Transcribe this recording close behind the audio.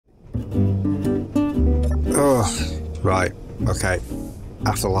Right, okay.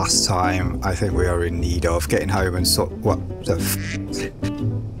 After last time, I think we are in need of getting home and what the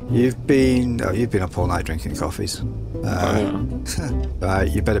You've been up all night drinking coffees. Right,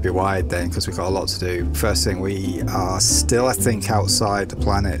 you better be wired then, because we've got a lot to do. First thing, we are still, I think, outside the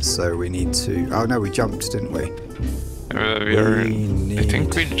planet, so we need to... Oh no, we jumped, didn't we? I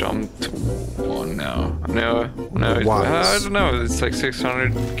think we jumped one now. No, I don't know. It's like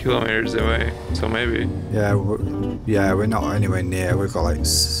 600 kilometers away, so maybe. Yeah, we're not anywhere near. We've got like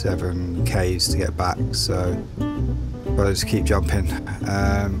 7 Ks to get back, so we'll just keep jumping.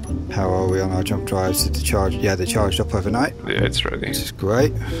 How are we on our jump drives? Did they charge? Yeah, they charged up overnight. Yeah, it's ready. Which is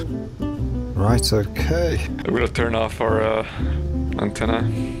great. Right, okay. We're gonna turn off our antenna.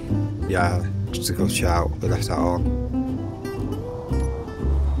 Yeah, just a good shout. We left that on.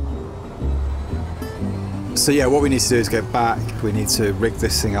 So yeah, what we need to do is get back. We need to rig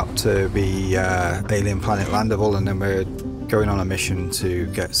this thing up to be alien planet landable, and then we're going on a mission to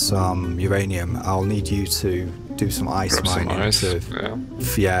get some uranium. I'll need you to do some ice mining.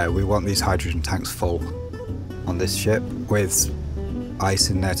 Yeah, we want these hydrogen tanks full on this ship with ice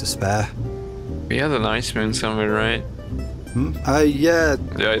in there to spare. We had an ice moon somewhere, right? Yeah.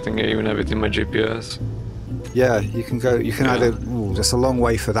 Yeah, I think I even have it in my GPS. Yeah, you can go. You can either. Ooh, that's a long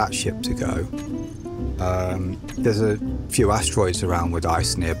way for that ship to go. There's a few asteroids around with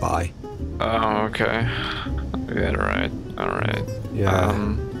ice nearby. Oh, okay. Yeah, right. Alright. Yeah.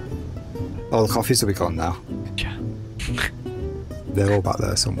 All the coffees will be gone now. Yeah. They're all back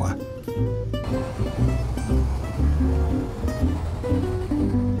there somewhere.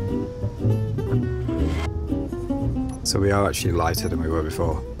 So we are actually lighter than we were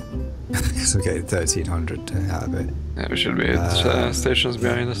before. So we're getting 1300 out of it. Yeah, we should be at stations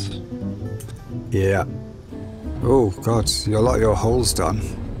behind us. Yeah. Oh god, a lot of your hole's done.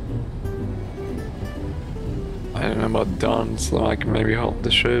 I don't know about done, so I can maybe hold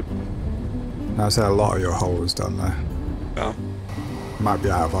the ship. No, I said a lot of your hole is done there. Yeah. Might be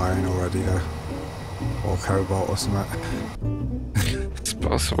out of iron already though. Or cobalt or something. It's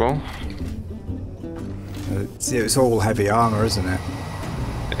possible. It's all heavy armour, isn't it?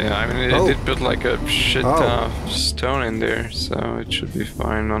 Yeah, I mean, it did put like a shit ton of stone in there, so it should be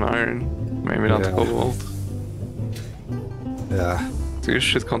fine on iron. Maybe not cobalt. Yeah. So you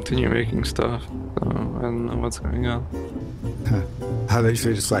should continue making stuff, so I don't know what's going on. I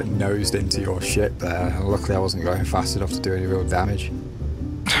literally just like nosed into your ship there. Luckily I wasn't going fast enough to do any real damage.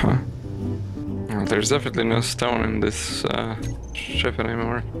 Well, there's definitely no stone in this ship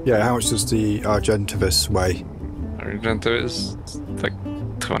anymore. Yeah, how much does the Argentavis weigh? Argentavis, like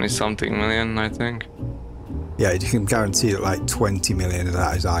 20-something million, I think. Yeah, you can guarantee that like 20 million of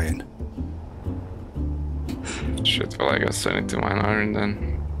that is iron. Shit, well I guess I need to mine iron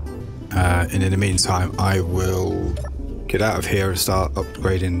then. And in the meantime, I will get out of here and start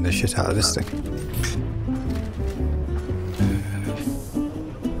upgrading the shit out of this thing.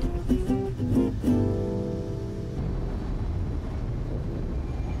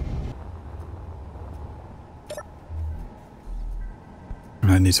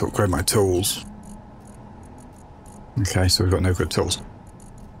 I need to upgrade my tools. Okay, so we've got no good tools.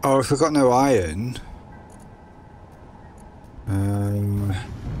 Oh, if we've got no iron...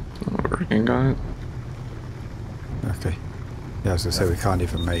 Working on it. Okay. Yeah, I was gonna say we can't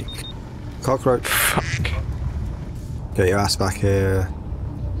even make cockroach. Fuck. Get your ass back here.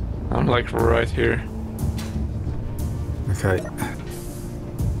 I'm like right here. Okay.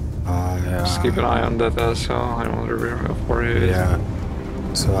 Just keep an eye on that asshole. I'm on the river of 48. Yeah.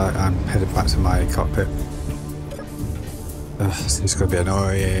 So I'm headed back to my cockpit. This is gonna be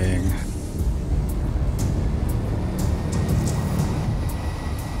annoying.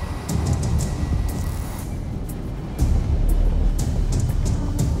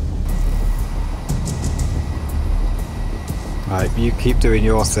 Right, you keep doing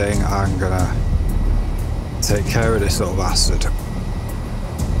your thing, I'm gonna take care of this little bastard.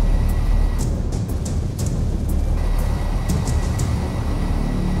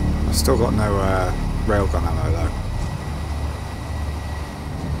 I've still got no railgun ammo though.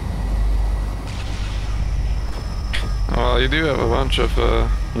 Well, you do have a bunch of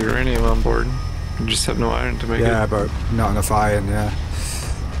uranium on board. You just have no iron to make it. Yeah, but not enough iron, yeah.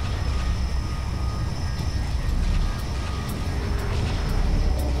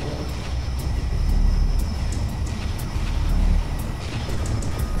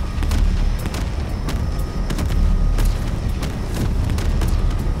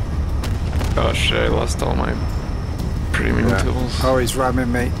 Gosh, I lost all my premium tools. Oh, he's ramming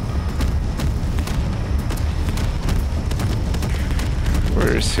me.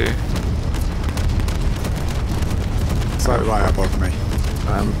 Where is he? It's like right above me.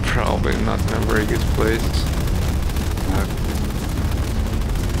 I'm probably not in a very good place. No.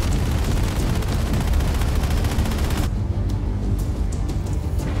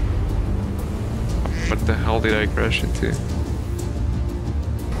 What the hell did I crash into?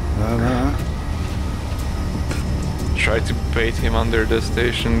 No. Try to bait him under the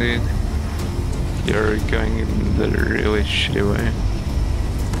station, dude. You're going in the really shitty way.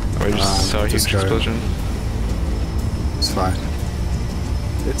 I just saw a huge explosion. It's fine.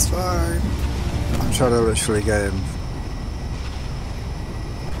 It's fine. I'm trying to literally get him.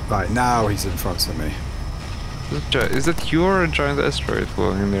 Right, now he's in front of me. Is that you or a giant asteroid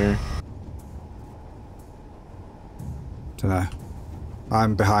floating there? Dunno.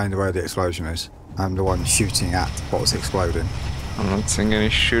 I'm behind where the explosion is. I'm the one shooting at what's exploding. I'm not seeing any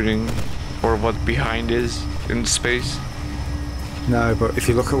shooting or what behind is in space. No, but if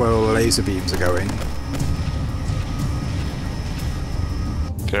you look at where all the laser beams are going...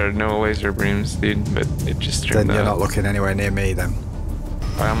 There are no laser beams, dude, but it just turned out. Then you're not looking anywhere near me, then.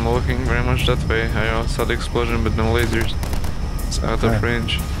 I'm looking very much that way. I saw the explosion, but no lasers. It's out of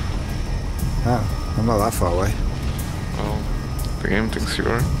range. Oh, I'm not that far away. Well, the game thinks you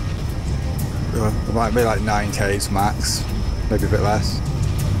are. Well, it might be like 9Ks max, maybe a bit less.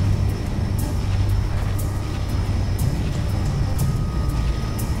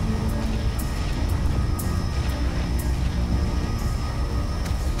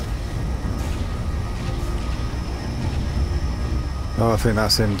 Oh, I think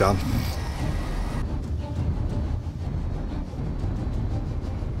that's him done.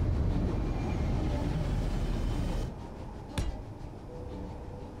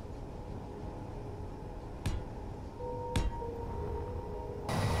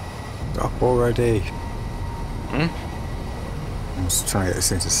 Stop already. I'm just trying to get this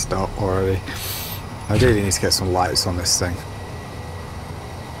thing to stop already. I really need to get some lights on this thing.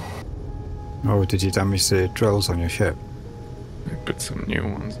 Oh, did you damage the drills on your ship? I put some new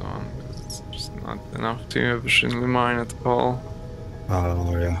ones on, because it's just not enough to efficiently mine at all.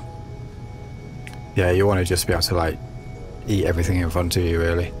 Oh, yeah. Yeah, you want to just be able to, like, eat everything in front of you,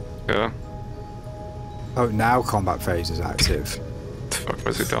 really. Yeah. Oh, now combat phase is active. What the fuck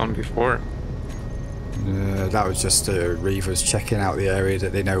was it on before? That was just the Reavers checking out the area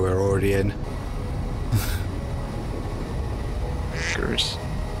that they know we're already in. Curse.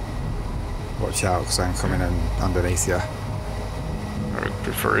 Watch out, because I'm coming in underneath you. I would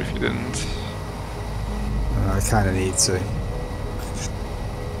prefer if you didn't. I kind of need to.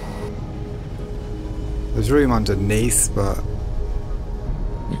 There's room underneath, but...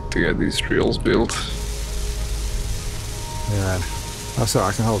 Need to get these drills built. Yeah. That's all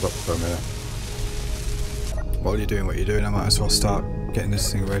right, I can hold up for a minute. While you're doing what you're doing, I might as well start getting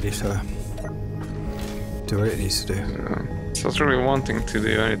this thing ready to do what it needs to do. Yeah. So I was really wanting to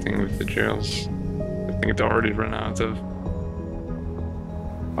do anything with the drills. I think it already ran out of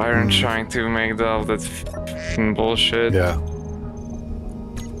iron trying to make all that f***ing bullshit. Yeah.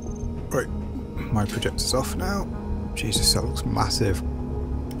 Right, my projector's off now. Jesus, that looks massive.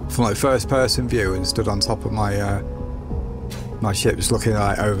 From like first person view and stood on top of my my ship, just looking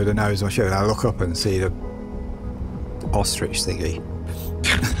like over the nose of my ship, and I look up and see the ostrich thingy.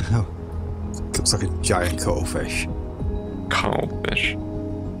 Looks like a giant cuttlefish. Cuttlefish?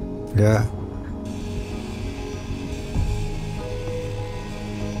 Yeah.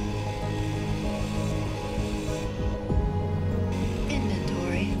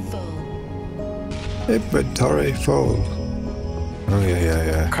 Inventory full. Oh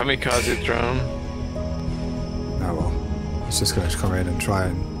yeah. Kamikaze drone. Oh well. It's just going to come in and try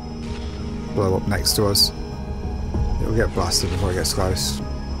and blow up next to us. It'll get blasted before it gets close.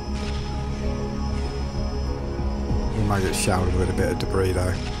 We might get showered with a bit of debris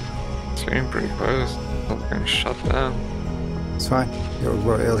though. It's getting pretty close. It's getting shut down. It's fine.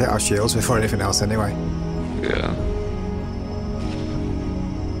 It'll hit our shields before anything else anyway. Yeah.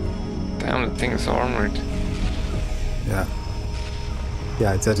 Damn, the thing's armored. Yeah.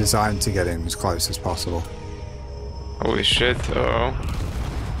 Yeah, they're designed to get in as close as possible. Holy shit, oh.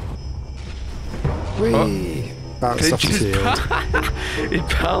 Whee! Bounced off the shield. It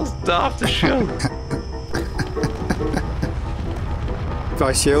bounced off the shield.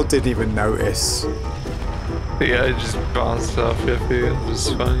 My shield didn't even notice. Yeah, it just bounced off your field. It was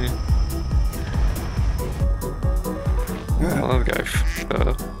funny. Yeah. Oh, that guy f***ed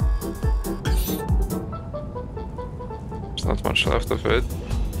up. There's not much left of it.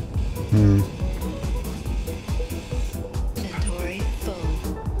 Inventory full.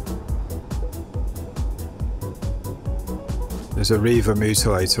 There's a Reaver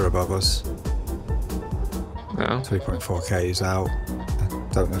mutilator above us. No? 3.4k is out. I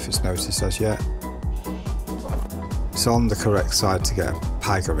don't know if it's noticed as yet. It's on the correct side to get a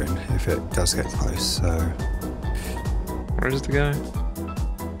pagger in if it does get close, so... Where's the guy?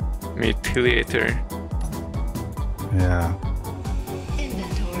 Mutilator. Yeah.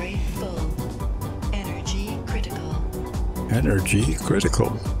 Inventory full. Energy critical. Energy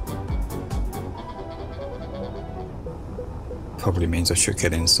critical. Probably means I should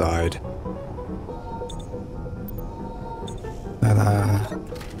get inside. And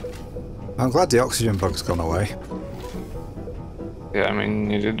I'm glad the oxygen bug's gone away. Yeah, I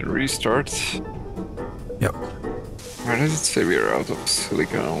mean, you did restart. Yep. Where does it say we are out of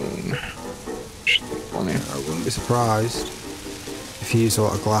silicone? Should be funny. I wouldn't be surprised if you use a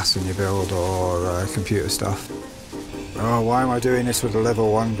lot of glass in your build or computer stuff. Oh, why am I doing this with a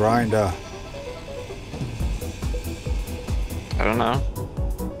level 1 grinder? I don't know.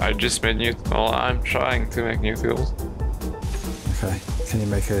 I just made new. Well, I'm trying to make new tools. Okay, can you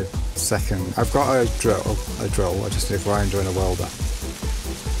make a second? I've got a drill. I just need a grinder and a welder.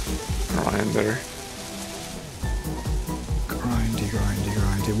 Grinder.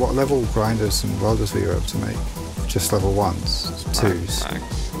 Grindy. What level grinders and welders were you able to make? Just level 1s? 2s?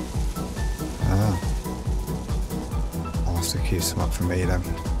 Max. Ah. I'll have to queue some up for me then.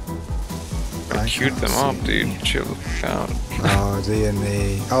 I queued them up, dude. Chill the fuck out. Oh, D and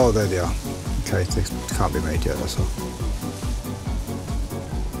the... Oh, there they are. Okay, they can't be made yet, that's all.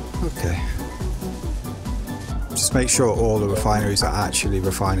 Okay. Just make sure all the refineries are actually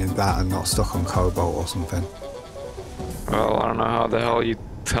refining that and not stuck on cobalt or something. Well, I don't know how the hell you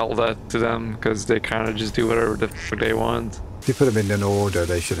tell that to them, because they kind of just do whatever the fuck they want. If you put them in an order,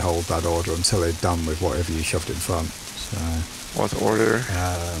 they should hold that order until they're done with whatever you shoved in front. So, What order?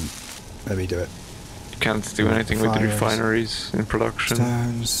 let me do it. You can't do anything with the refineries in production.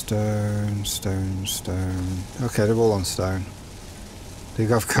 Stone. Okay, they're all on stone. They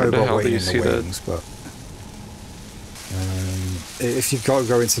have cobalt waiting in the wings, but... if you've got to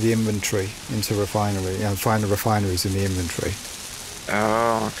go into the inventory, into refinery, find the refineries in the inventory.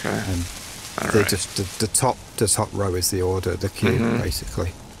 Oh, okay. And All they right. just the top row is the order, the queue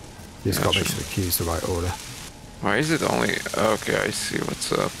basically. You just got to make sure the queue's the right order. Why is it only... Okay, I see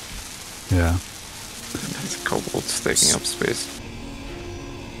what's up. Yeah. It's cobalt's taking up space.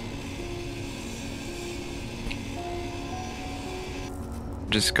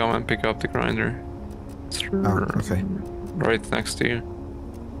 Just come and pick up the grinder. It's Oh, okay. right next to you.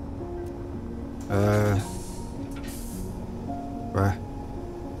 Where?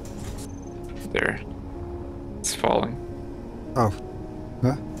 There. It's falling. Oh.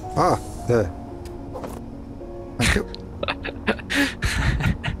 Huh? Ah, there. Thank you.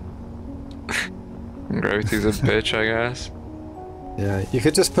 Gravity's a bitch, I guess. Yeah, you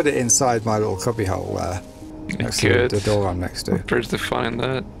could just put it inside my little cubby hole there. You Next to could. the door I'm next to. Where's to find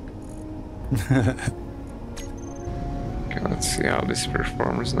that? Okay, let's see how this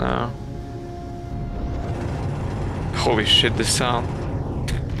performs now. Holy shit, the sound.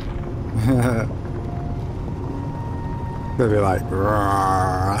 Maybe like,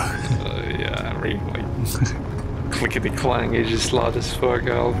 Yeah, really. Clickety clang is just loud as fuck.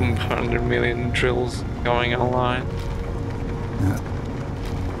 100 million drills going online. yeah.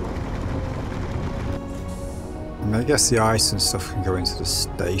 I guess the ice and stuff can go into the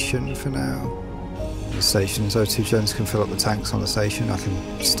station for now. The station, so 2 gens can fill up the tanks on the station. I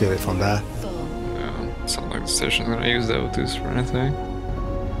can steal it from there. Full. Yeah, it's not like the station's gonna use the O2s for anything.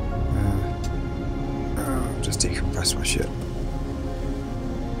 Just decompress my shit.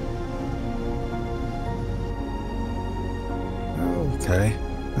 Okay,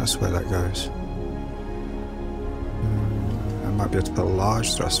 that's where that goes. I might be able to put a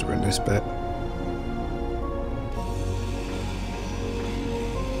large thruster in this bit.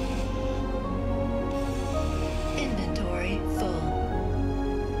 Inventory full.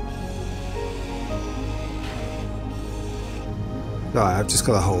 Right, I've just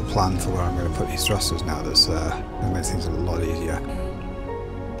got a whole plan for where I'm going to put these thrusters now. That's that makes things a lot easier.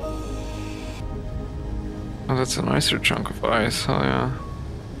 Oh, that's a nicer chunk of ice. Oh yeah.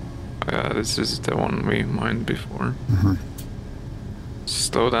 Oh, yeah, this is the one we mined before.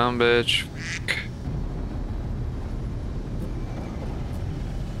 Slow down, bitch.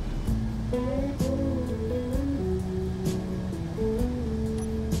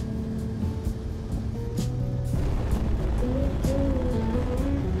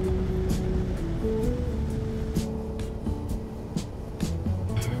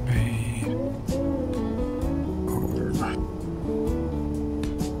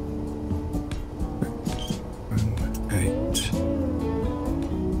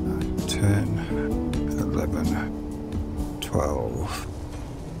 11, 12.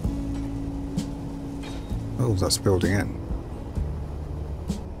 Oh, that's building in.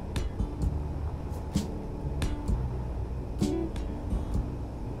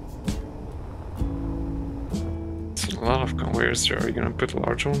 It's a lot of conveyors there. Are you gonna put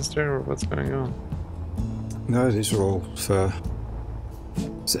large ones there, or what's going on? No, these are all for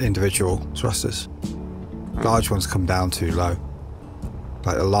individual thrusters. Large ones come down too low.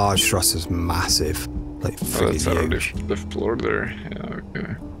 Like the large thruster's massive. Like Oh, that's out of huge. the floor there. Yeah,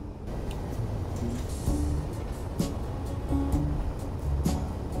 okay.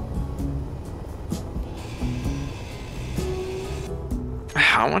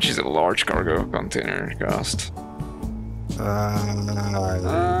 How much is a large cargo container cost?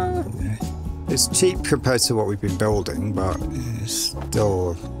 It's cheap compared to what we've been building, but it's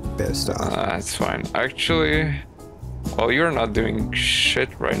still a bit of stuff. That's fine. Actually, well, you're not doing shit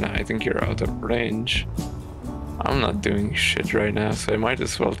right now. I think you're out of range. I'm not doing shit right now, so I might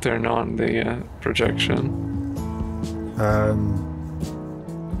as well turn on the projection.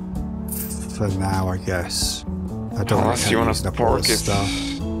 For now, I guess. I don't Unless you want to park it, stuff.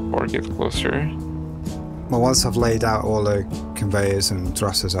 park it closer. Well, once I've laid out all the conveyors and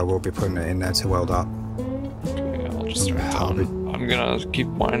thrusters, I will be putting it in there to weld up. Okay, I'll just turn it I'll on. be- I'm gonna keep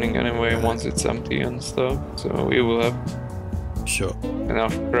mining anyway once it's empty and stuff, so we will have Sure.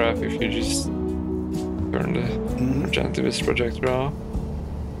 enough crap if you just turn the Gentivist projector off.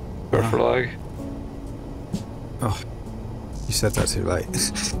 Buffer lag. Oh, you said that too late.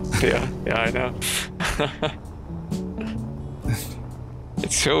 Yeah, I know.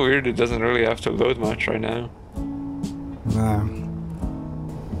 It's so weird, it doesn't really have to load much right now. No.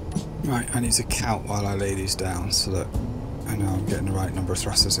 Right, I need to count while I lay these down so that I know I'm getting the right number of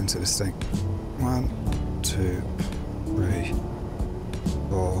thrusters into this thing. 1, 2, 3,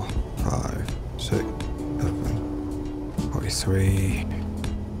 4, 5, 6, 7, 43,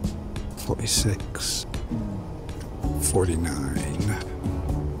 46, 49.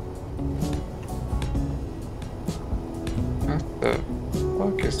 What the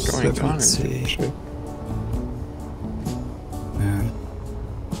fuck is going on in this 70. ship? Yeah.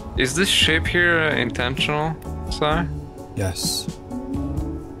 Is this shape here intentional, Si? Yes.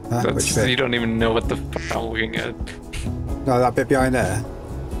 Which That's, bit? you don't even know what the fuck I'm looking at. No, that bit behind there.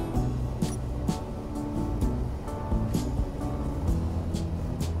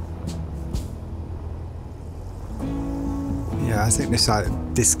 Yeah, I think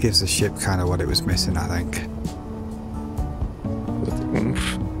this gives the ship kind of what it was missing, I think.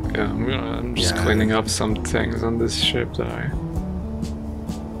 Oof. Yeah, I'm just Yeah. cleaning up some things on this ship that I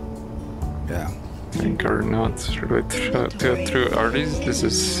Yeah. think are not really true. Are these? This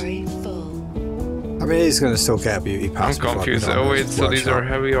is. Inventory full. I mean, he's going to still get a beauty I'm pass. before I confused. put it on Oh the wait, so these are workshop.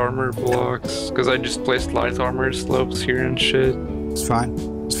 heavy armor blocks? Because I just placed light armor slopes here and shit. It's fine.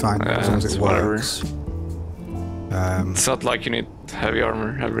 It's fine. Yeah, as long as it's it whatever. works. It's not like you need heavy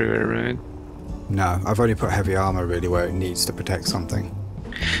armor everywhere, right? No, I've only put heavy armor really where it needs to protect something.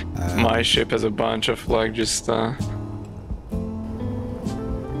 My ship has a bunch of like just light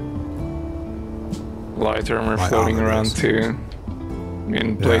armor Light floating armor around does. too,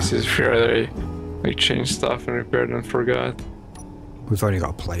 in places where they changed stuff and repaired and forgot. We've only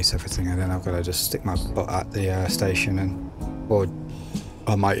got to place everything, and then I've got to just stick my butt at the station, or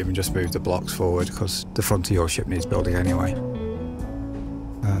I might even just move the blocks forward because the front of your ship needs building anyway.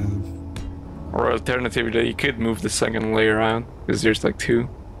 Or alternatively, you could move the second layer out because there's like two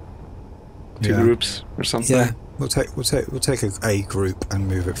Yeah. groups or something. Yeah, we'll take a group and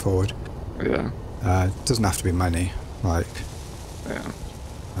move it forward. Yeah. It doesn't have to be many, like Yeah.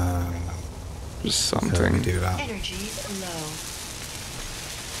 Just so we something. do that. Energy low.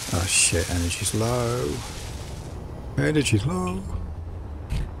 Oh shit, energy's low. Energy's low.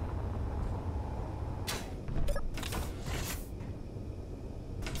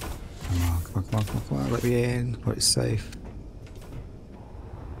 Come on, let me in, let it safe.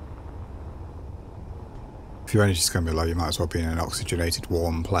 If your energy's going to be low, you might as well be in an oxygenated,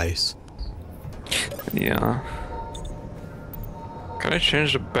 warm place. Yeah. Can I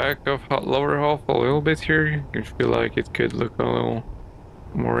change the back of lower half a little bit here? I feel like it could look a little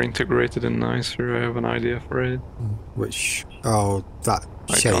more integrated and nicer. I have an idea for it. Which, oh, that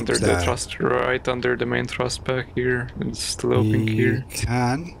Like shape under there. the thrust, right under the main thrust back here. It's sloping here.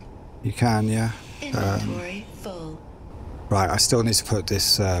 You can, yeah. Inventory full. Right, I still need to put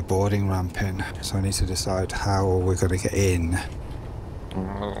this boarding ramp in, so I need to decide how we're going to get in.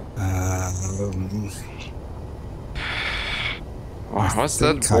 What's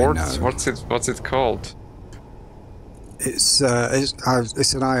think that I board? know. What's it called? It's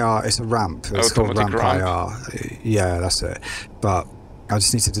an IR. It's a ramp. It's called Automatic ramp ramp? IR. Yeah, that's it. But I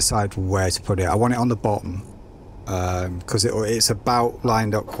just need to decide where to put it. I want it on the bottom because it's about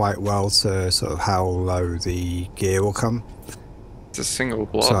lined up quite well to sort of how low the gear will come. It's a single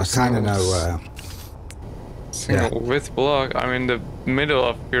block. So I kind of know where. Single width block. I mean, the middle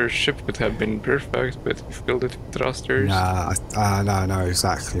of your ship would have been perfect, but you filled it with thrusters. Nah, I know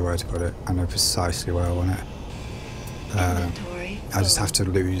exactly where to put it. I know precisely where I want it. I just have to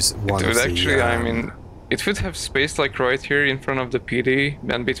lose one. It would actually, I mean, it would have space like right here in front of the PD,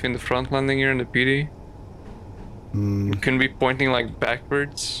 and between the front landing gear and the PD. It can be pointing like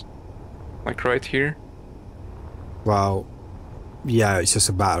backwards, like right here. Well, yeah, it's just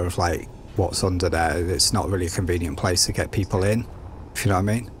a matter of like what's under there. It's not really a convenient place to get people in, if you know what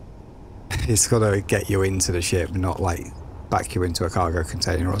I mean. It's got to get you into the ship, not like back you into a cargo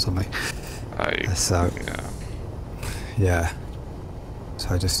container or something. Yeah. So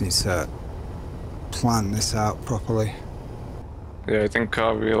I just need to plan this out properly. Yeah, I think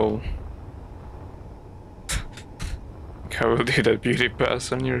I will do that beauty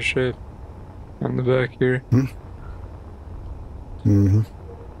pass on your ship on the back here. No,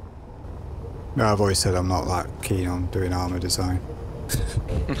 I've always said I'm not that keen on doing armor design.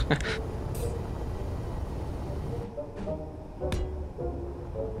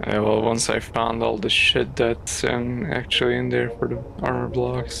 Yeah, well, once I found all the shit that's actually in there for the armor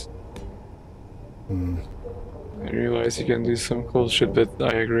blocks, I realized you can do some cool shit, but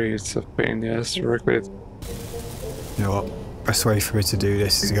I agree, it's a pain in the ass to work with. You know what? Best way for me to do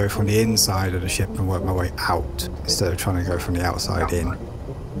this is to go from the inside of the ship and work my way out instead of trying to go from the outside in.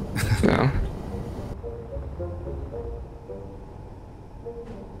 Yeah.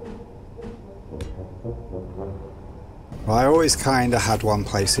 Well, I always kind of had one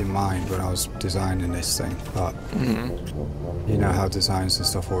place in mind when I was designing this thing, but you know how designs and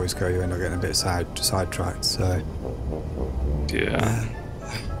stuff always go, you end up getting a bit sidetracked, so... Yeah.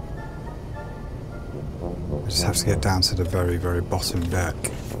 I just have to get down to the very, very bottom deck.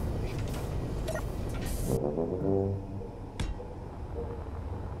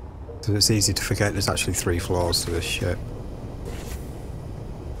 So it's easy to forget there's actually 3 floors to this ship.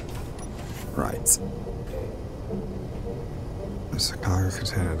 Right. There's a cargo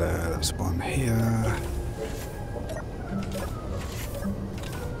container there, there's one here.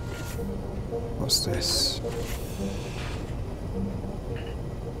 What's this?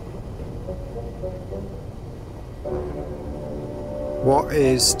 What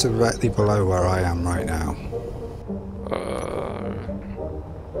is directly below where I am right now?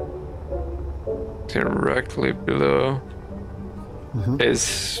 Directly below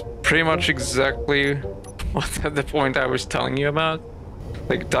is pretty much exactly what at the point I was telling you about.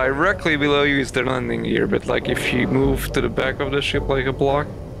 Like directly below you is the landing gear, but like if you move to the back of the ship like a block,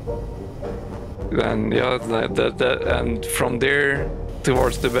 then yeah, that and from there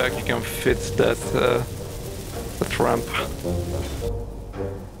towards the back you can fit that ramp.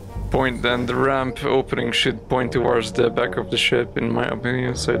 Point, then the ramp opening should point towards the back of the ship, in my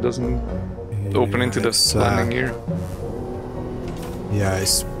opinion, so it doesn't open into the landing gear. Yeah,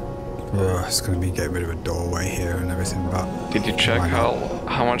 it's going to be getting rid of a doorway here and everything, but... Did you check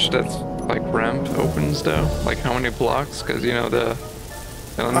how much that like ramp opens though? Like how many blocks? Because you know the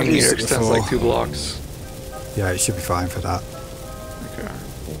landing gear extends like 2 blocks. Yeah, it should be fine for that. Okay.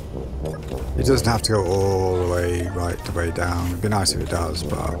 It doesn't have to go all the way down. It'd be nice if it does,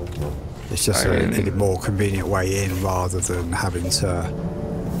 but it's just a more convenient way in rather than having to,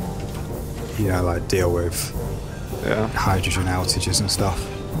 you know, like deal with hydrogen outages and stuff.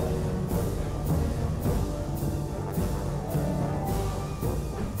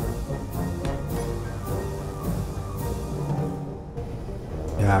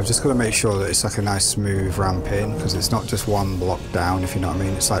 Yeah, I've just got to make sure that it's like a nice smooth ramp in, because it's not just one block down, if you know what I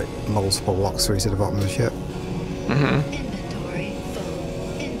mean. It's like multiple blocks through to the bottom of the ship. Inventory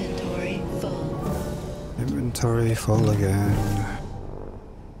full. Inventory full. Inventory full again.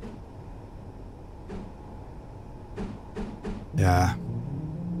 Yeah.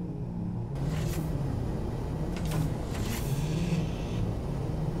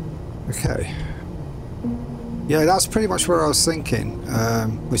 Okay. Yeah, that's pretty much where I was thinking,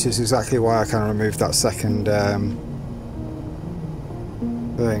 which is exactly why I kind of removed that second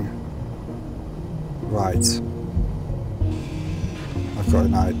thing. Right. I've got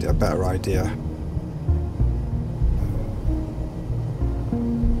an idea, a better idea.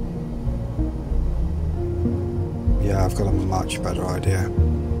 Yeah, I've got a much better idea.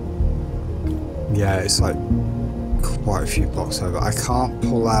 Yeah, it's like quite a few blocks over. I can't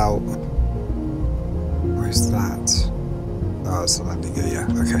pull out... Where's that? Oh, it's the landing gear, yeah,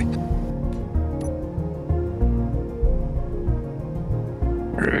 okay.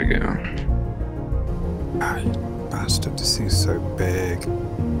 There we go. Ah, you bastard, this thing's so big.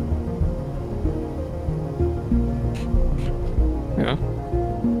 Yeah.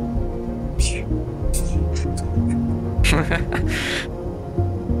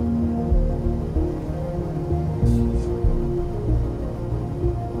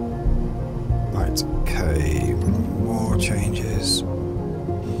 Right, okay, more changes.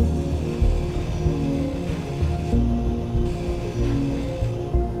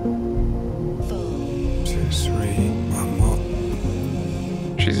 Full. 2, 3, one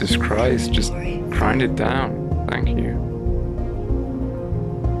more. Jesus Christ, just grind it down. Thank you.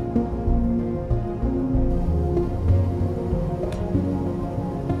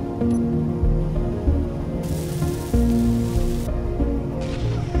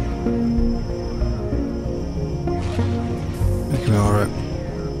 Ignore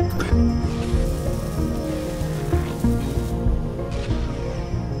it.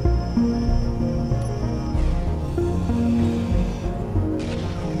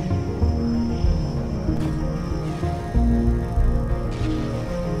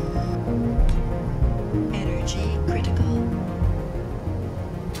 Energy critical.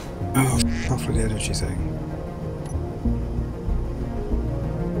 Oh, off with the energy thing.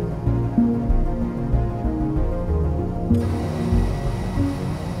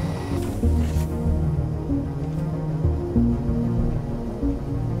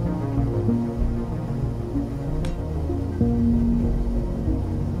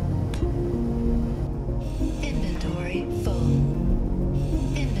 Inventory full.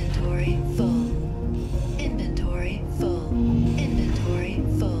 Inventory full. Inventory full. Inventory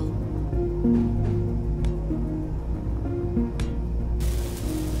full.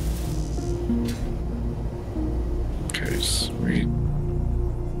 Okay, sweet.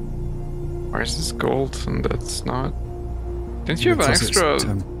 Why is this gold and that's not? Didn't you have an Because it's extra?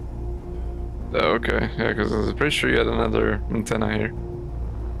 temp- Oh, okay, yeah, because I was pretty sure you had another antenna here.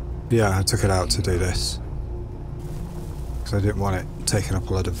 Yeah, I took it out to do this. Because I didn't want it taking up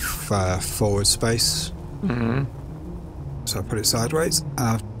a lot of forward space. Mm-hmm. So I put it sideways. And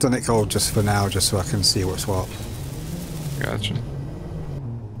I've done it gold just for now, just so I can see what's what. Gotcha.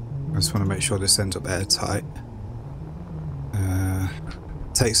 I just want to make sure this ends up airtight.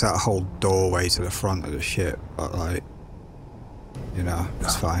 Takes out a whole doorway to the front of the ship, but like, you know,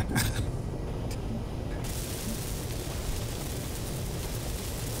 it's fine.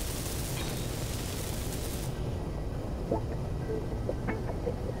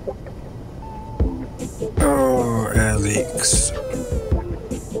 Oh, air leaks.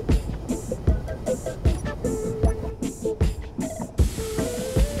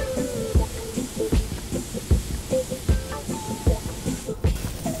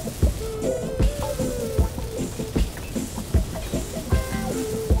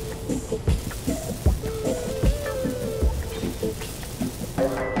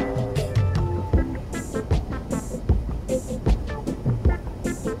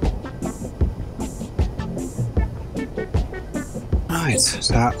 Right,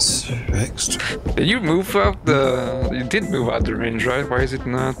 that's fixed. Did you move out the? You did move out the range, right? Why is it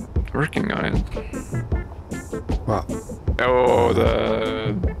not working on it? What? Oh,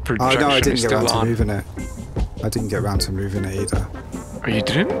 the Oh projection no, I is didn't get still around to on. moving it. I didn't get around to moving it either. Oh, you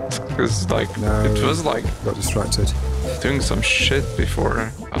didn't? Because like No. it was like Got distracted. doing some shit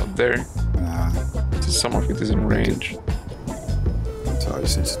before out there. So some of it is in range. So I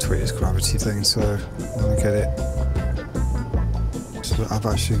just need to tweak this gravity thing, so I want to get it. So that I've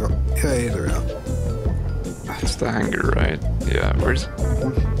actually got. Yeah, there we are. It's the hangar, right? Yeah. Where's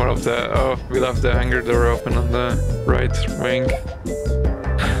one of the? Oh, we left the hangar door open on the right wing.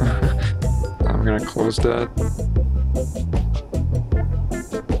 I'm gonna close that.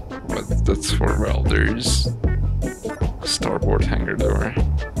 But that's for welders. Starboard hangar door.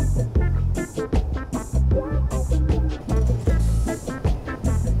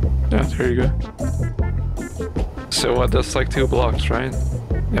 Yeah, there you go. So what? That's like 2 blocks, right?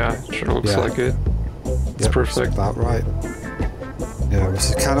 Yeah, sure looks Yeah. like it. It's Yep, perfect. that's about right. Yeah, which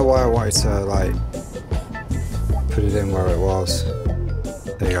is kind of why I wanted to like put it in where it was.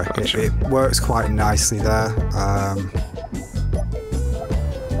 There you go. Gotcha. It works quite nicely there.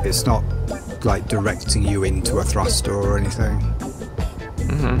 It's not like directing you into a thruster or anything.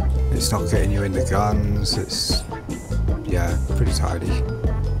 Mm-hmm. It's not getting you in the guns. It's, yeah, pretty tidy.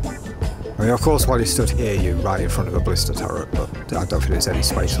 I mean, of course, while you stood here, you're right in front of a blister turret, but I don't think there's any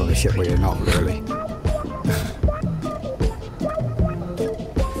space on the ship where you're not really.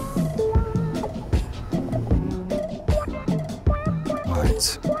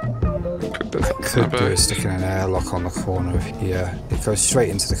 That's Could not do bad. is sticking an airlock on the corner of here. It goes straight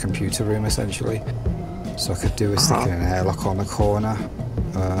into the computer room essentially. So I could do is sticking an airlock on the corner.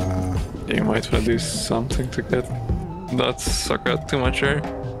 You might want to do something to get not suck out too much air.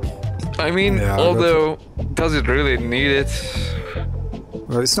 I mean, Yeah, although, does it really need it?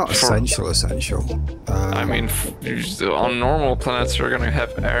 Well, it's not essential. I mean, on normal planets you're gonna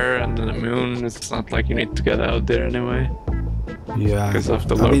have air, and then the moon, it's not like you need to get out there anyway. Yeah, Because of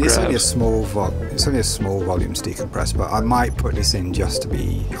the I low mean it's only a grav. small volume to decompress, but I might put this in just to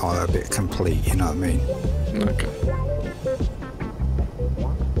be a bit complete. You know what I mean? Okay.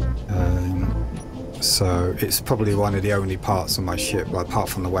 So it's probably one of the only parts of my ship, like, apart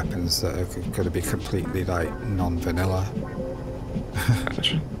from the weapons, that are going to be completely like non-vanilla.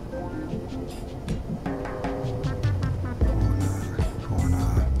 Gotcha.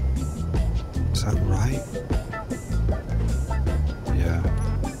 Corner. Is that right? Yeah.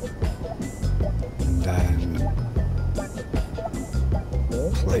 And then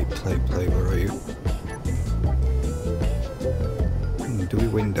plate. Where are you? Do we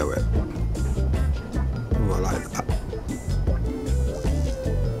window it? Ooh, I like that.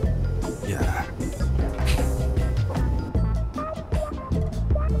 Yeah.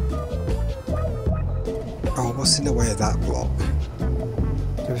 Oh, what's in the way of that block?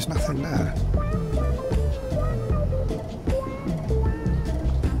 There's nothing there.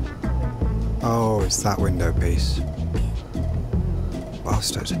 Oh, it's that window piece.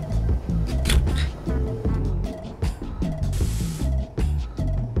 Bastard.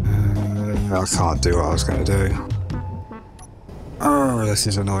 I can't do what I was going to do. Oh, this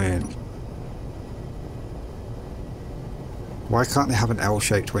is annoying. Why can't they have an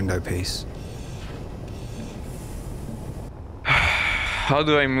L-shaped window piece? How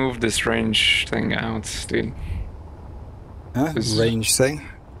do I move this range thing out, dude? Huh? This- Range thing?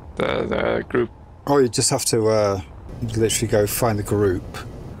 The group. Oh, you just have to literally go find the group,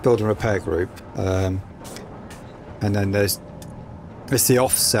 build and repair group, and then it's the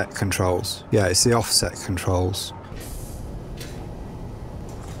offset controls. Yeah, it's the offset controls.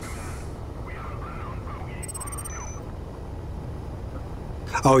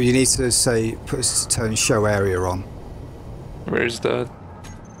 Oh, you need to turn show area on. Where's that?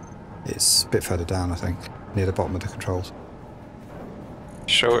 It's a bit further down, I think, near the bottom of the controls.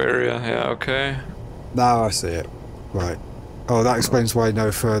 Show area, yeah, okay. Now I see it. Right. Oh, that explains why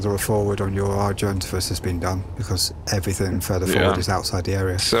no further forward on your Argentifus has been done, because everything further forward is outside the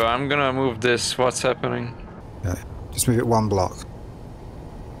area. So I'm gonna move this. What's happening? Yeah. Just move it one block.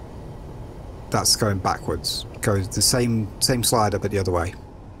 That's going backwards. Go the same slider, but the other way.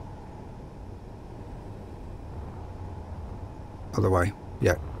 Other way.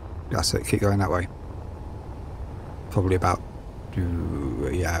 Yeah. That's it. Keep going that way. Probably about,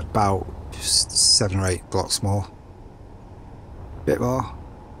 about 7 or 8 blocks more. Bit more.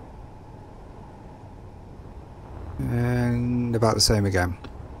 And about the same again.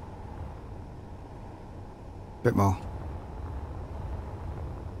 Bit more.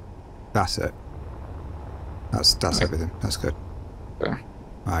 That's it. That's everything. That's good. Yeah.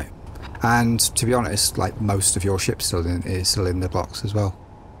 Right. And to be honest, like, most of your ship's is still in the blocks as well.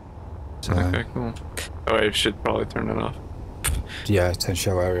 So Okay, cool. Oh, I should probably turn it off. yeah, turn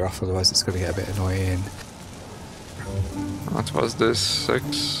show area off, otherwise it's going to get a bit annoying. What was this?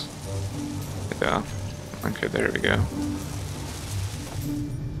 6? Yeah. Okay, there we go.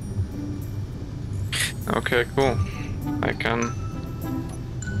 Okay, cool. I can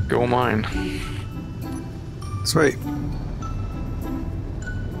go mine. Sweet.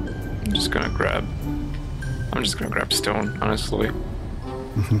 I'm just gonna grab stone, honestly.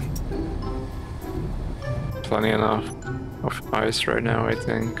 Plenty enough of ice right now, I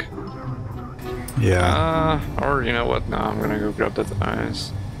think. Yeah. Or you know what? No, I'm gonna go grab that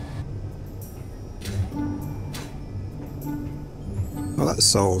ice. Well, that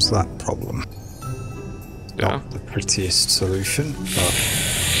solves that problem. Yeah. Not the prettiest solution, but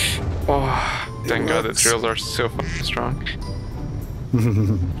Oh, thank God the works. drills are so fucking strong.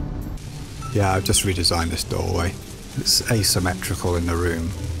 yeah, I've just redesigned this doorway. It's asymmetrical in the room,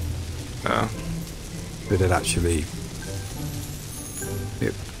 Yeah. but it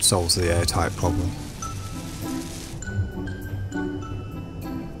solves the airtight problem.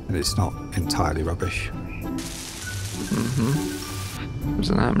 And it's not entirely rubbish. There's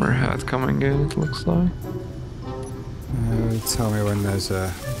an hammerhead coming in, it looks like. Tell me when there's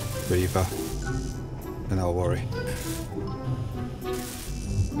a Reaver, and I'll worry.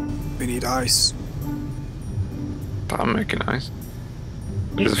 We need ice. I'm making ice.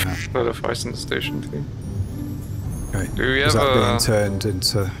 There's Yeah. a lot of ice in the station too. Okay. Do we Is have that a... being turned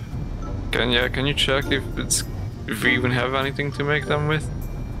into Can you check if we even have anything to make them with?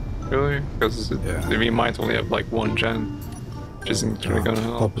 Really? Because we might only have like one gen, which isn't really gonna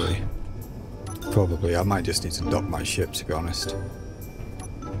help. Probably. I might just need to dock my ship, to be honest.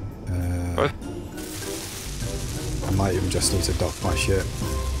 What? I might even just need to dock my ship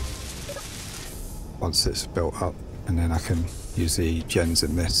once it's built up, and then I can use the gens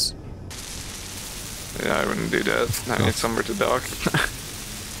in this. Yeah, I wouldn't do that. I need somewhere to dock.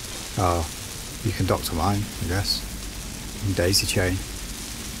 Oh, you can dock to mine, I guess. In daisy chain.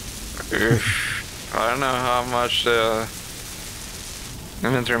 I don't know how much the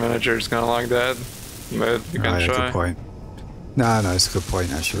inventory manager is gonna like that, but you can try. Good point. No, it's a good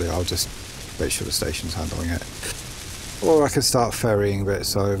point actually. I'll just make sure the station's handling it. Or I can start ferrying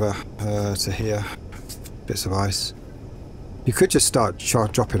bits over to here. Bits of ice. You could just start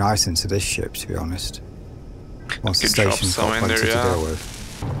dropping ice into this ship, to be honest. Once the station's got plenty to deal with.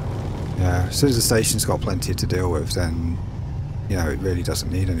 Yeah, as soon as the station's got plenty to deal with, then, you know, it really doesn't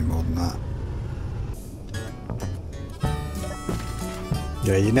need any more than that.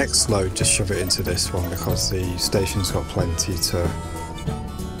 Yeah, your next load, just shove it into this one because the station's got plenty to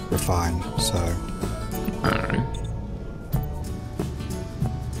refine, so... Alright.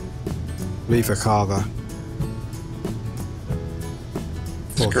 Leave a carver.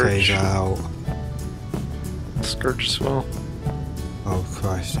 4K's out. Scourge as well. Oh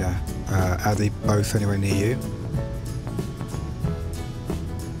Christ, yeah. Are they both anywhere near you?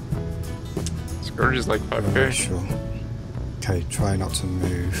 Scourge is like 5K. Sure. Okay, try not to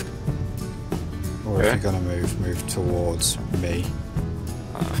move. Or if you're gonna move towards me.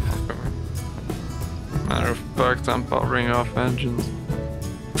 Matter of fact, I'm powering off engines.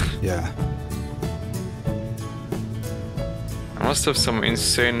 Yeah. I must have some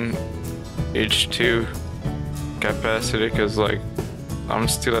insane H2 capacity, because like I'm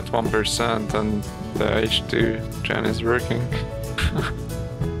still at 1% and the H2 gen is working.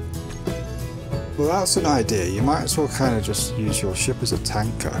 Well, that's an idea. You might as well kind of just use your ship as a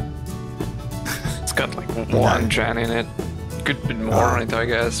tanker. It's got like one gen in it. Could be more on it, I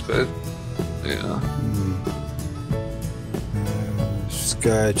guess, but yeah.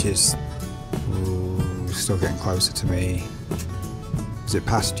 Scourge is still getting closer to me. Is it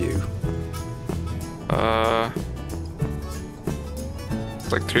past you?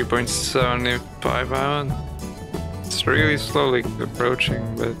 It's like 3.75 out. It's really slowly approaching,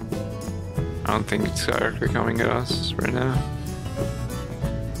 but I don't think it's directly coming at us right now.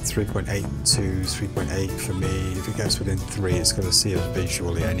 3.8 to 3.8 for me. If it gets within 3, it's going to see us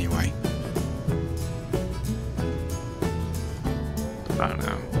visually anyway. I don't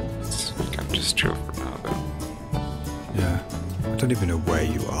know. We can just chill for now, though. Yeah. I don't even know where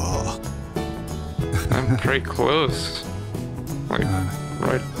you are. I'm pretty close. Like,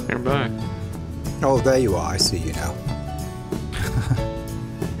 right nearby. Oh, there you are. I see you now.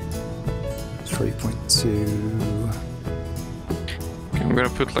 3.2. Okay, I'm gonna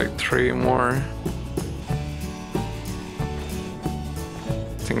put like 3 more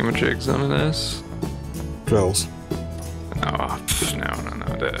thingamajigs on this. Drills. No,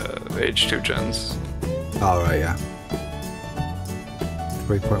 the H2 gens. Oh, right, yeah.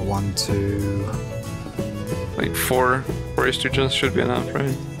 3.12. Like 4 H2 gens should be enough,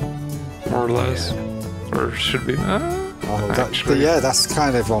 right? More or less. Yeah. Or should be. Yeah, that's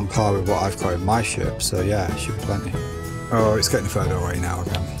kind of on par with what I've got in my ship, so yeah, it should be plenty. Oh, it's getting further away now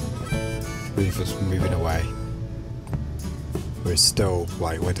again. Reaver's moving away. We're still,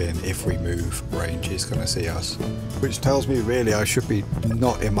 like, within, if we move, range is going to see us. Which tells me, really, I should be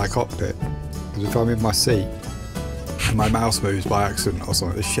not in my cockpit. Because if I'm in my seat, and my mouse moves by accident or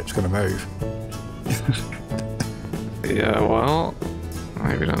something, this ship's going to move. Yeah, well,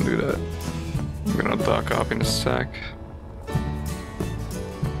 maybe don't do that. I'm gonna dock up in a sec.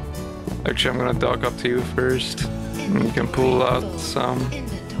 Actually, I'm gonna dock up to you first. And you can pull out some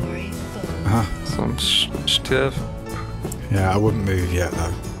stuff. Yeah, I wouldn't move yet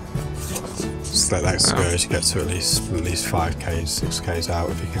though. Just let that Scourge get to at least 5Ks, 6Ks out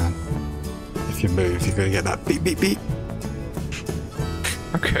if you can. If you move, you're gonna get that beep beep beep.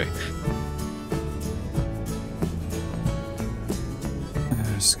 Okay.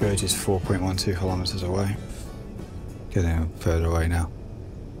 Scourge is 4.12 kilometers away. Getting further away now.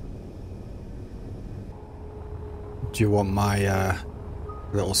 Do you want my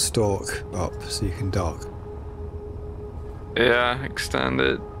little stalk up so you can dock? Yeah, extend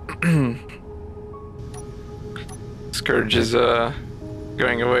it. Scourge is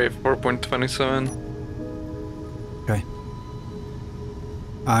going away 4.27. Okay.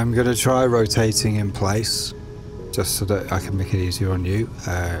 I'm gonna try rotating in place just so that I can make it easier on you.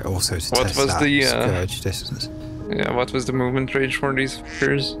 Also to What test was that the, scourge distance. Yeah, what was the movement range for these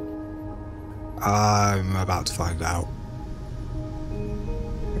figures? I'm about to find out.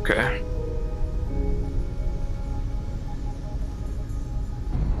 Okay.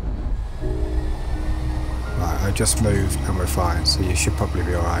 Right, I just moved and we're fine, so you should probably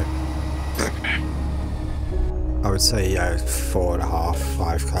be alright. Okay. I would say, yeah, 4.5,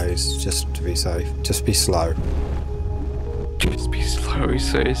 5Ks, just to be safe. Just be slow. Just be slow, he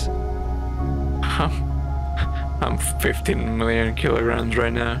says. I'm 15 million kilograms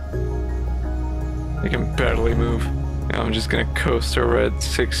right now. I can barely move. Yeah, I'm just gonna coast over at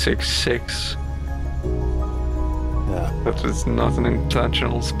 666. Yeah. That was not an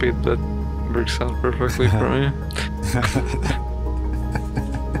intentional speed, but works out perfectly for me.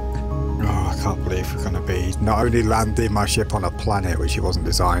 Oh, I can't believe we're going to be not only landing my ship on a planet which it wasn't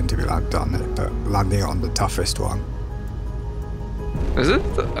designed to be landed on it, but landing it on the toughest one. Is it?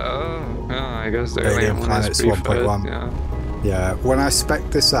 Oh, yeah, I guess the Alien alien one Planet's is pretty 1.1. fat, yeah. Yeah, when I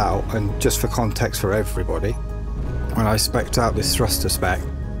spec'd this out, and just for context for everybody, when I spec'd out this thruster spec,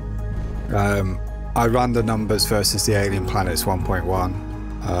 I ran the numbers versus the Alien Planet's 1.1,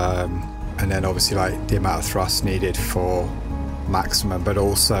 and then obviously like the amount of thrust needed for maximum, but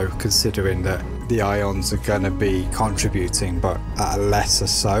also considering that the ions are going to be contributing, but at a lesser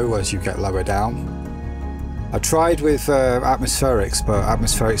so as you get lower down. I tried with atmospherics, but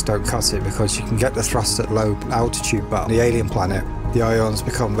atmospherics don't cut it because you can get the thrust at low altitude, but on the Alien Planet, the ions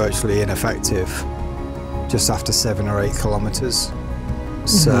become virtually ineffective just after 7 or 8 kilometers.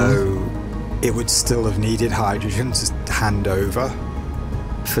 So it would still have needed hydrogen to hand over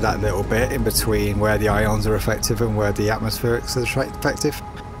for that little bit in between where the ions are effective and where the atmospherics are effective.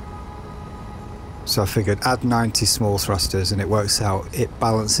 So I figured add 90 small thrusters and it works out, it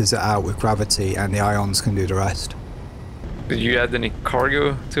balances it out with gravity and the ions can do the rest. Did you add any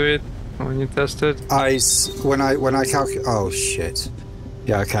cargo to it when you tested? When I calculate, oh shit.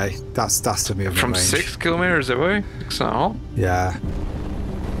 Yeah, okay, that's the movement From range. 6 kilometers away? So, Yeah.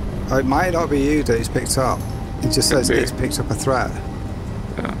 It might not be you that it's picked up. It just says be. it's picked up a threat.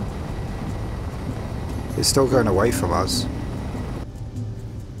 yeah. It's still going away from us.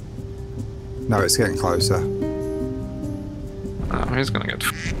 No, it's getting closer. Oh, he's gonna get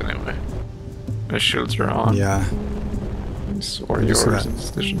f***ed anyway. The shields are on. Yeah. Or yours in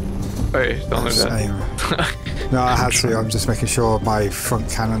station. Hey, don't do that. No, I had to. I'm just making sure my front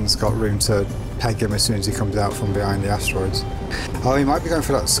cannon's got room to peg him as soon as he comes out from behind the asteroids. Oh, he might be going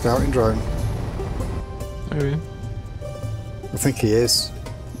for that scouting drone. Maybe. I think he is.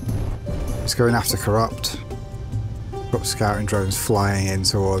 He's going after Corrupt. Got scouting drones flying in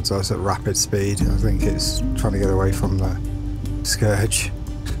towards us at rapid speed. I think it's trying to get away from the Scourge.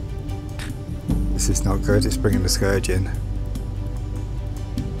 This is not good. It's bringing the Scourge in.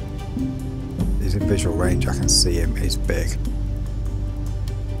 He's in visual range. I can see him. He's big.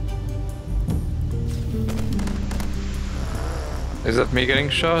 Is that me getting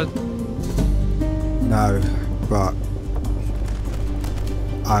shot? No, but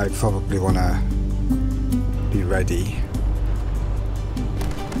I probably want to be ready.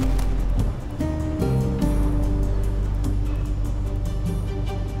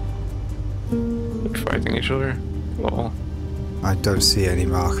 They're fighting each other? Lol. I don't see any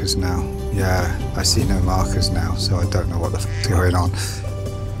markers now. Yeah, I see no markers now, so I don't know what the f***'s going on.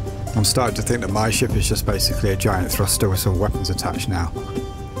 I'm starting to think that my ship is just basically a giant thruster with some weapons attached now.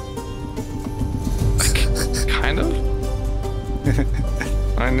 Kind of?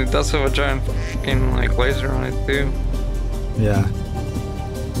 I mean, it does have a giant fucking like laser on it too. Yeah.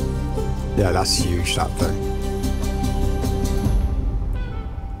 Yeah, that's huge, that thing.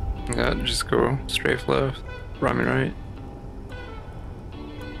 Yeah, just go straight left, ramming right.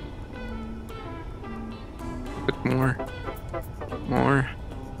 Bit more. More.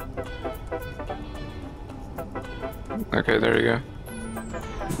 Okay, there you go.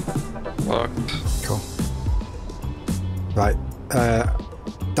 Locked. Cool. Right,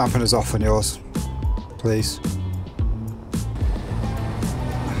 dampeners off on yours, please.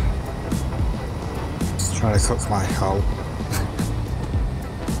 Just trying to cook my hull.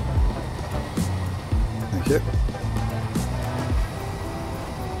 Thank you.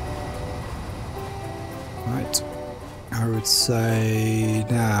 Right, I would say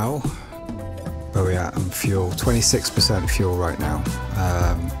now, where are we at? Fuel, 26% fuel right now.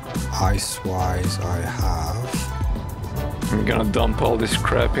 Ice-wise, I have. I'm gonna dump all this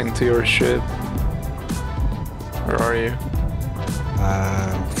crap into your ship. Where are you?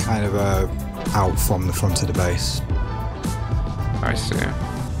 Kind of out from the front of the base. I see.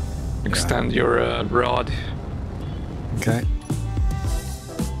 Extend your rod. Okay.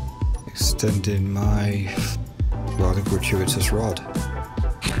 Extending my rather gratuitous rod.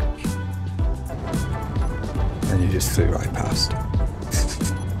 And you just flew right past.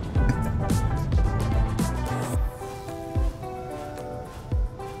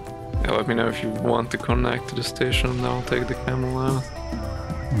 Yeah, let me know if you want to connect to the station and I'll take the camel out.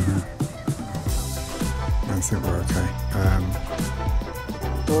 I think we're okay.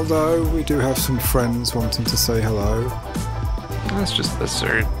 Although we do have some friends wanting to say hello. That's just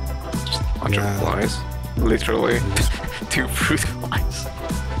absurd. Just a bunch Yeah. of flies. Literally. 2 fruit flies.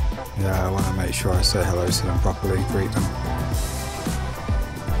 Yeah, I want to make sure I say hello to them properly, greet them.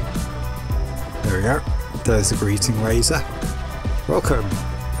 There we go. There's the greeting razor. Welcome.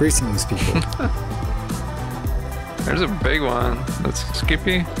 Greetings, people. There's a big one. That's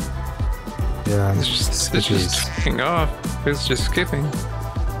Skippy. Yeah, It's just taking off. It's just skipping.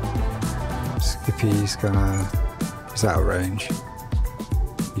 Skippy's gonna... He's out of range.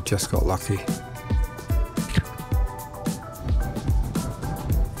 He just got lucky.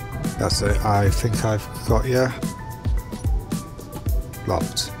 That's it. I think I've got you.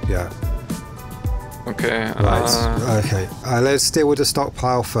 Locked. Yeah. Okay. Right. Okay. Let's deal with the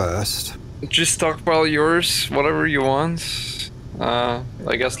stockpile first. Just stockpile yours, whatever you want. I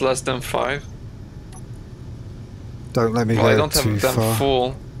guess less than 5. Don't let me Well, I go don't too have them far.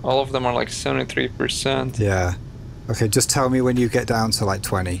 full. All of them are like 73%. Yeah. Okay, just tell me when you get down to like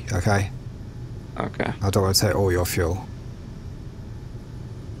 20, okay? Okay. I don't want to take all your fuel.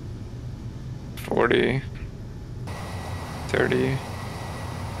 40. 30.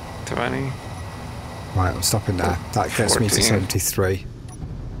 20. Right, I'm stopping there. That gets me to 14. 73.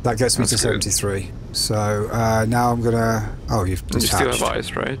 That gets me That's to good. 73. So now I'm gonna... Oh, you've You still detached. have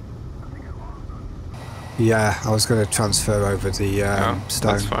ice, right? Yeah, I was gonna transfer over the Yeah,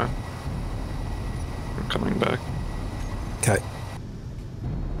 stone. that's fine. I'm coming back. Okay.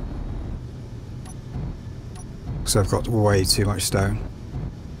 So I've got way too much stone.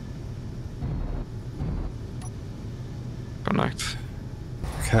 Connect.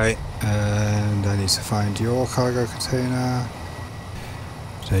 Okay, and I need to find your cargo container.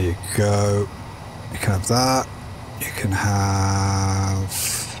 There you go. You can have that. You can have...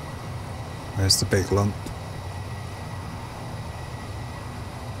 Where's the big lump?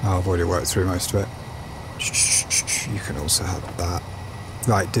 Oh, I've already worked through most of it. You can also have that.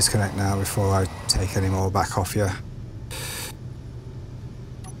 Right, disconnect now before I take any more back off you.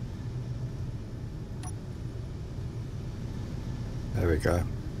 There we go.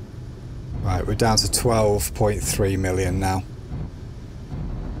 Right, we're down to 12.3 million now.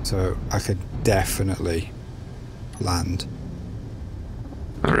 So I could definitely land.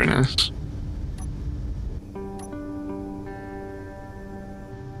 Very nice.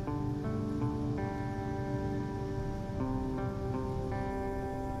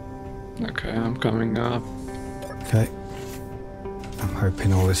 Okay, I'm coming up. Okay. I'm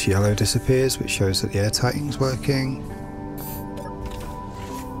hoping all this yellow disappears, which shows that the air tightening's working.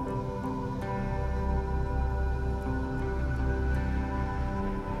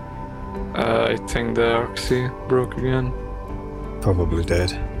 I think the oxy broke again. Probably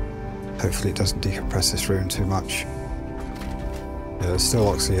did. Hopefully it doesn't decompress this room too much. Yeah, there's still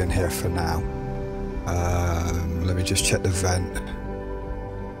oxygen here for now. Let me just check the vent.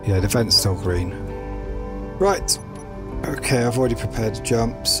 Yeah, the vent's still green. Right. Okay, I've already prepared to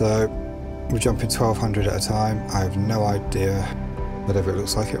jump, so we're jumping 1200 at a time. I have no idea. Whatever it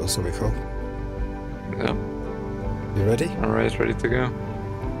looks like, it will still be cool. Yeah. You ready? Alright, ready to go.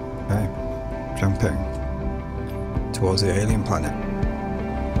 Okay. Jumping towards the alien planet.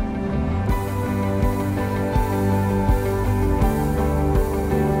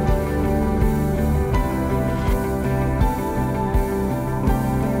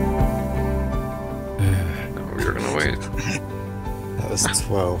 We're gonna wait. That was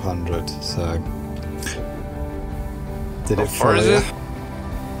 1200, so... Did How it far is follow it?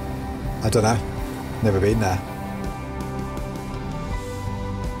 you? I don't know. Never been there.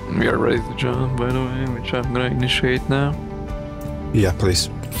 We are ready to jump, by the way, which I'm gonna initiate now. Yeah, please.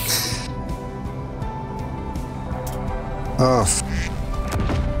 Oh.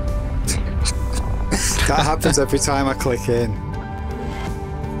 That happens every time I click in.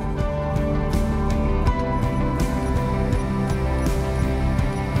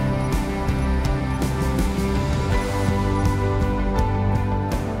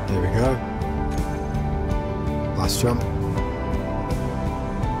 Here we go. Last jump.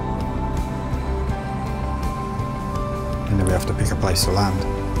 And then we have to pick a place to land.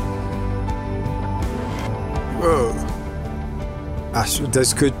 Whoa.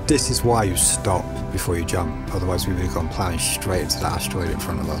 There's good. This is why you stop before you jump. Otherwise, we would have gone plowing straight into that asteroid in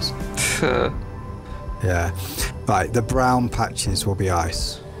front of us. Yeah. Right. The brown patches will be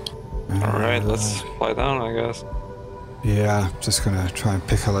ice. Alright, let's fly down, I guess. Yeah, just gonna try and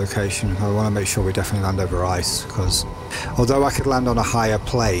pick a location. I want to make sure we definitely land over ice, because although I could land on a higher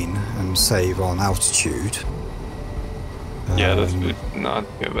plane and save on altitude. Yeah, that's not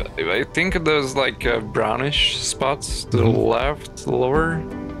good. But I think those like brownish spots to the left, lower,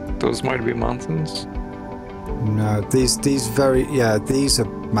 those might be mountains. No, these are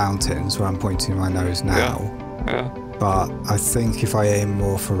mountains where I'm pointing my nose now. Yeah. But I think if I aim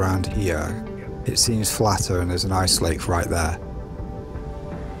more for around here, it seems flatter and there's an ice lake right there.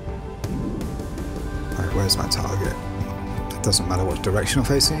 Right, where's my target? It doesn't matter what direction I'm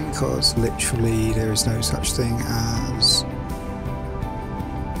facing, because literally there is no such thing as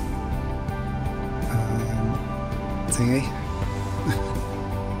thingy.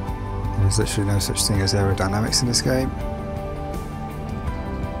 There's literally no such thing as aerodynamics in this game.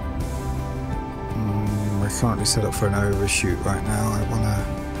 We're currently set up for an overshoot right now. I wanna.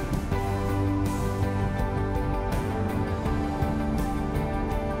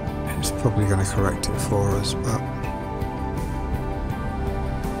 It's probably going to correct it for us, but.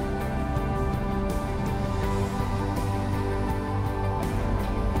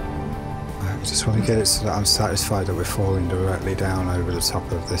 I just want to get it so that I'm satisfied that we're falling directly down over the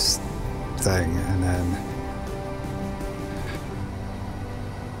top of this thing, and then.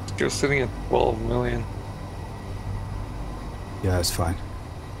 Still sitting at 12 million. Yeah, it's fine.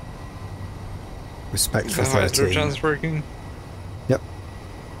 Respect Is for the 13. hydrogen's working? Yep.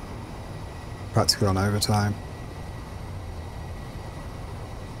 Practically on overtime.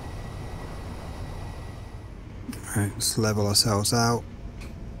 Alright, let's level ourselves out.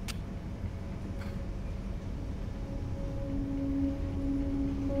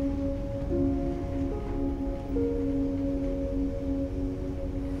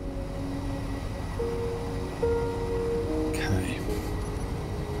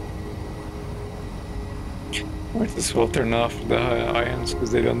 Might as well turn off the ions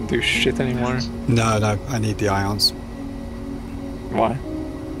because they don't do shit anymore. No, I need the ions. Why?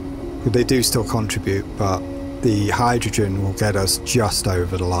 They do still contribute, but the hydrogen will get us just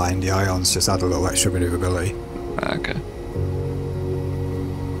over the line. The ions just add a little extra maneuverability. Okay.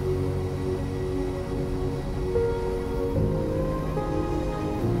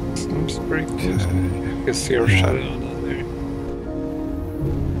 Seems pretty good. You can see our shadow down there.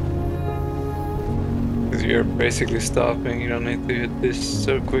 Because you're basically stopping, you don't need to hit this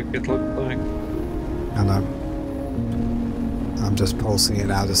so quick, it looked like. I know. I'm just pulsing it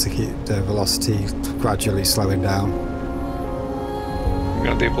now just to keep the velocity gradually slowing down. You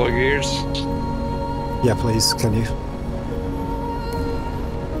gonna deploy gears? Yeah, please, can you?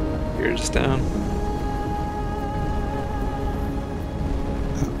 Gears down.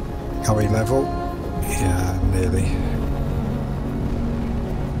 Are we level? Yeah, nearly.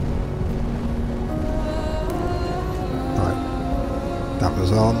 Right, that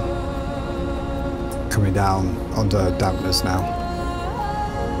was on. Coming down under dampness now.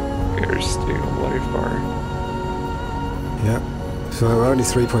 Gears still bloody far. Yep. So we're only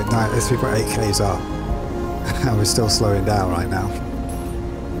 3.8 Ks up. And we're still slowing down right now.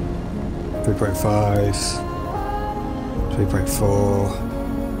 3.5, 3.4,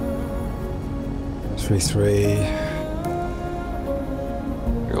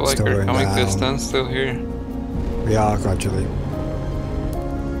 3.3. You're like Still our going comic down. distance still here. We are gradually.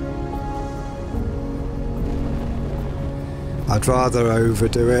 I'd rather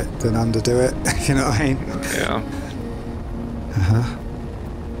overdo it than underdo it. You know what I mean? Yeah.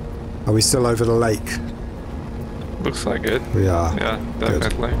 Are we still over the lake? Looks like it. We are. Yeah,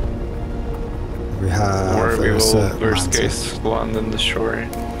 definitely. We have. Or we a will certain worst mountain. case land in the shore.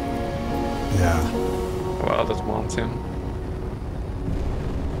 Yeah. Wow, that mountain.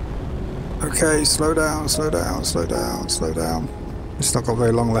 Okay, slow down, slow down, slow down, slow down. It's not got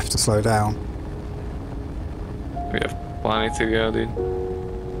very long left to slow down. We have plenty to go, dude.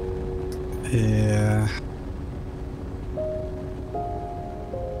 Yeah.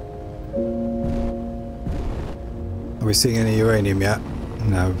 Are we seeing any uranium yet?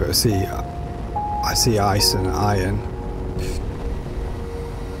 No, but I see ice and iron.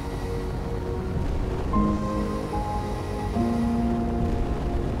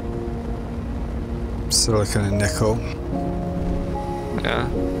 Silicon and nickel. Yeah.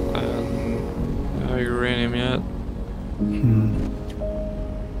 No uranium yet.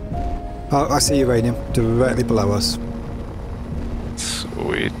 Oh, I see uranium directly below us.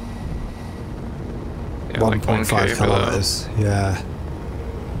 Sweet. Yeah, like 1.5 1K kilometers. Yeah.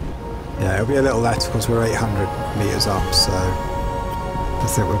 Yeah, it'll be a little less because we're 800 meters up, so I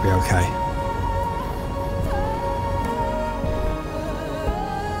think we'll be okay.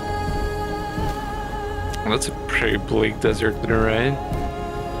 That's a pretty bleak desert to the right.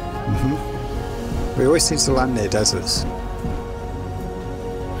 We always seem to land near deserts.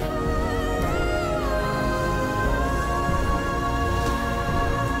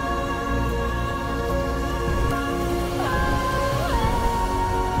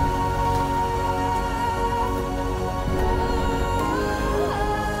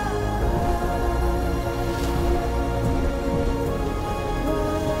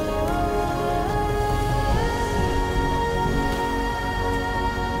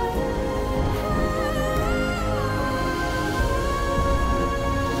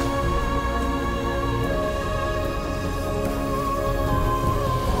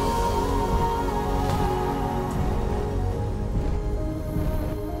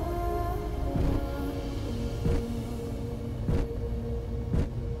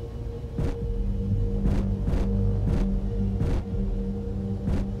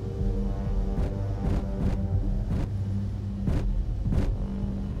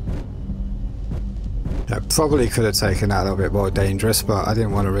 Yeah, probably could have taken that a little bit more dangerous, but I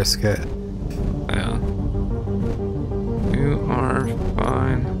didn't want to risk it. Yeah. You are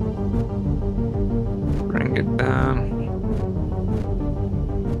fine. Bring it down.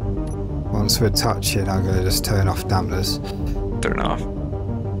 Once we're touching, I'm going to just turn off dampers. Turn off.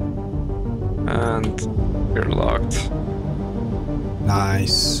 And you're locked.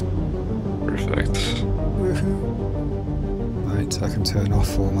 Nice. Perfect. Woohoo. Right, I can turn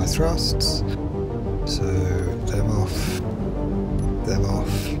off all my thrusts. So, them off. Them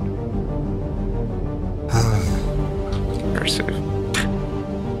off. You're safe.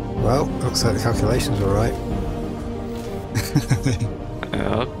 Well, looks like the calculations were right.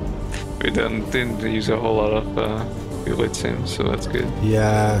 Yeah. We didn't use a whole lot of fuel, it seems, so that's good.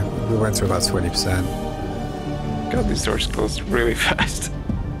 Yeah, we went through about 20%. Got these doors closed really fast.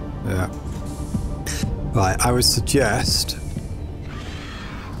 Yeah. Right, I would suggest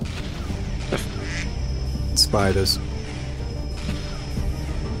spiders.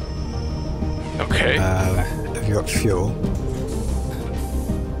 Okay. Have you got fuel?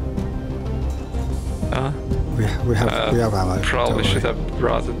 We have ammo. Probably should have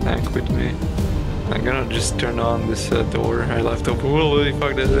brought the tank with me. I'm gonna just turn on this door I left open. Holy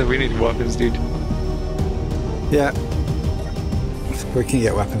fuck, we need weapons, dude. Yeah. We can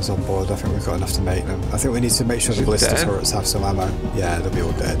get weapons on board. I think we've got enough to make them. I think we need to make sure Is the it blister dead? turrets have some ammo. Yeah, they'll be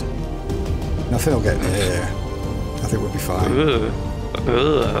all dead. Nothing will get near here. I think we'll be fine. Ugh.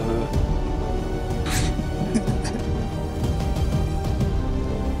 Ugh.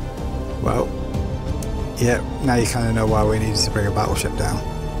 Well, yeah, now you kind of know why we needed to bring a battleship down.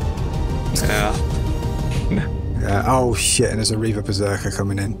 Yeah. Yeah. Oh shit, and there's a Reaver Berserker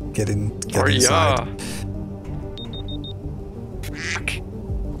coming in. Get Or inside. yeah. Fuck.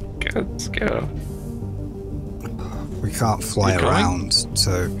 Let's go. We can't fly You coming? around,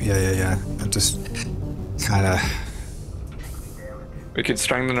 so yeah. I just kind of... We could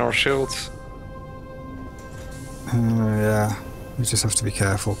strengthen our shields. yeah, we just have to be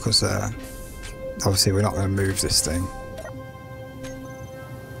careful because obviously we're not going to move this thing.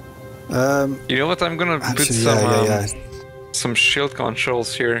 You know what? I'm gonna put Actually, some shield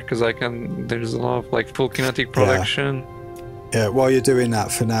controls here because I can. There's a lot of like full kinetic protection. Yeah, while you're doing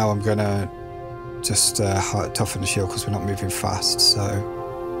that, for now I'm going to just toughen the shield because we're not moving fast, so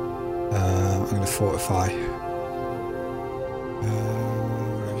I'm going to fortify.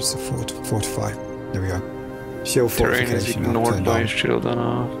 Where's the fortify? There we go. Shield Terrain is fortification. I've ignored turned by on. shield on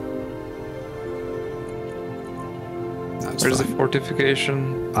off. That's Where's the fine.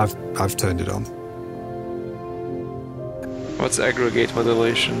 fortification? I've turned it on. What's aggregate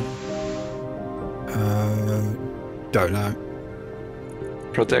modulation? Don't know.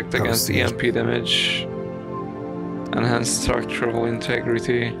 Protect That was against the- EMP damage. Enhanced structural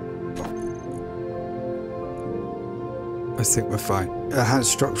integrity. I think we're fine.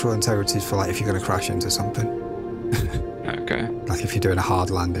 Enhanced structural integrity is for like if you're going to crash into something. Okay. Like if you're doing a hard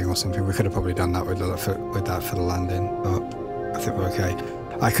landing or something. We could have probably done that with that for the landing, but I think we're okay.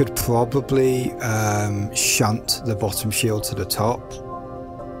 I could probably shunt the bottom shield to the top,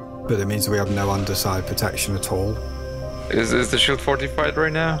 but it means we have no underside protection at all. Is the shield fortified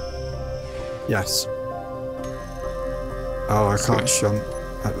right now? Yes. Oh, I can't shunt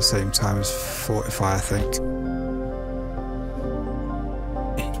at the same time as fortify, I think.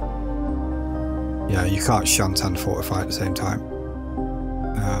 Yeah, you can't shunt and fortify at the same time.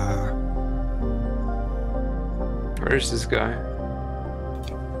 Where's this guy?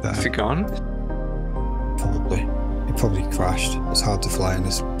 Is he There, gone? probably. He probably crashed. It's hard to fly in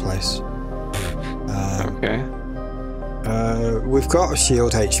this place. Okay. We've got a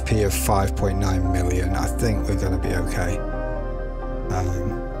shield HP of 5.9 million. I think we're going to be okay.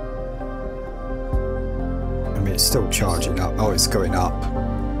 I mean, it's still charging up. Oh, it's going up.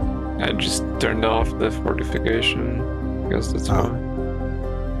 I just turned off the fortification. I guess that's Oh. why.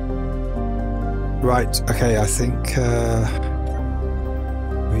 Right, okay, I think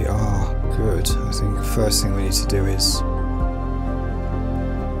we are good. I think the first thing we need to do is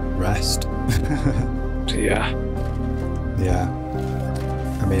rest. Yeah. Yeah.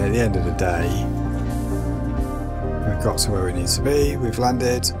 I mean, at the end of the day, we've got to where we need to be. We've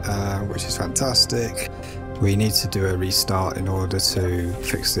landed, which is fantastic. We need to do a restart in order to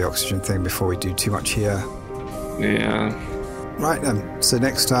fix the oxygen thing before we do too much here. Yeah. Right then, so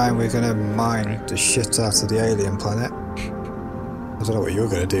next time we're going to mine the shit out of the alien planet. I don't know what you were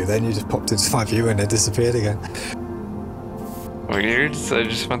going to do then, you just popped into my view and then disappeared again. Weird, so I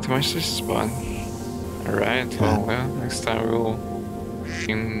just went to my sister's spot. Alright, well, yeah, next time we'll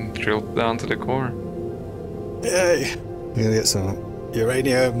drill down to the core. Yay! We're going to get some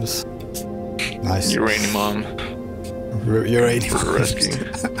uraniums. Nice. Uranium Uranium. for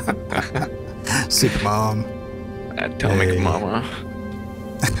rescue. Super Mom. Atomic Hey. Mama.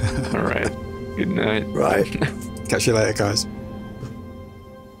 Alright, good night. Right. Catch you later, guys.